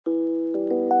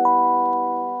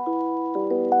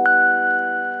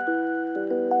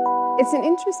It's an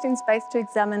interesting space to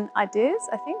examine ideas,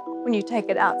 I think, when you take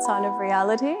it outside of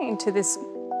reality into this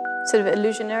sort of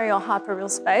illusionary or hyperreal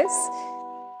space.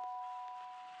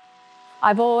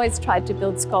 I've always tried to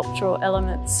build sculptural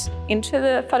elements into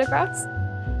the photographs.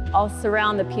 I'll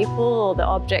surround the people or the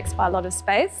objects by a lot of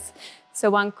space,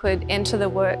 so one could enter the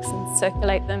works and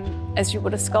circulate them as you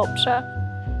would a sculpture.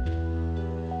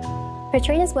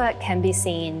 Petrina's work can be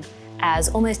seen as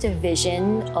almost a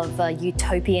vision of a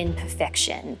utopian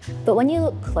perfection. But when you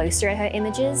look closer at her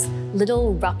images,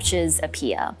 little ruptures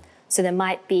appear. So there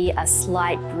might be a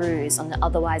slight bruise on the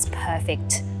otherwise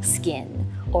perfect skin,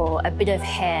 or a bit of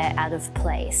hair out of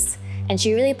place. And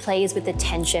she really plays with the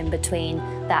tension between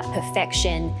that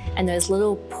perfection and those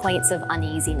little points of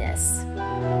uneasiness.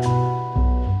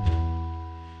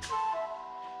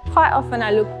 Quite often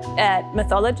I look at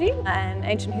mythology and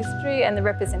ancient history and the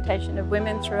representation of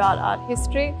women throughout art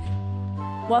history.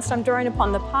 Whilst I'm drawing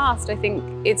upon the past, I think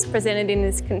it's presented in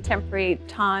this contemporary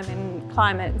time and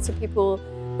climate, so people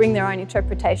bring their own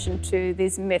interpretation to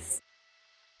these myths.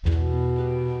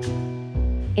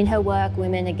 In her work,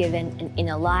 women are given an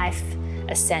inner life,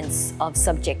 a sense of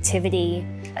subjectivity,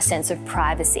 a sense of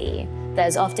privacy that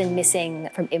is often missing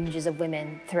from images of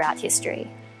women throughout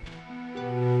history.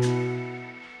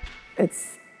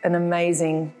 It's an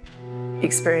amazing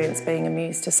experience being a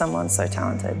muse to someone so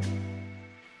talented.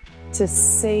 To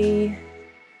see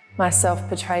myself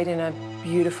portrayed in a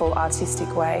beautiful,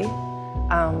 artistic way,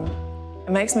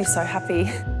 it makes me so happy.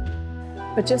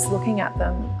 But just looking at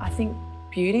them, I think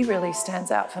beauty really stands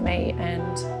out for me,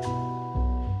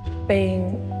 and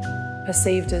being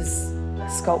perceived as a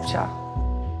sculpture.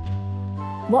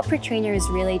 What Petrina is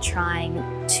really trying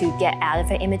to get out of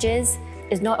her images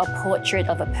is not a portrait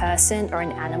of a person or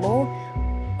an animal,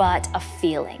 but a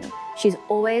feeling. She's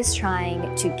always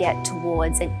trying to get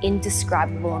towards an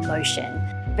indescribable emotion,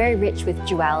 very rich with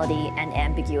duality and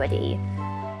ambiguity.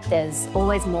 There's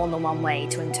always more than one way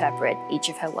to interpret each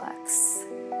of her works.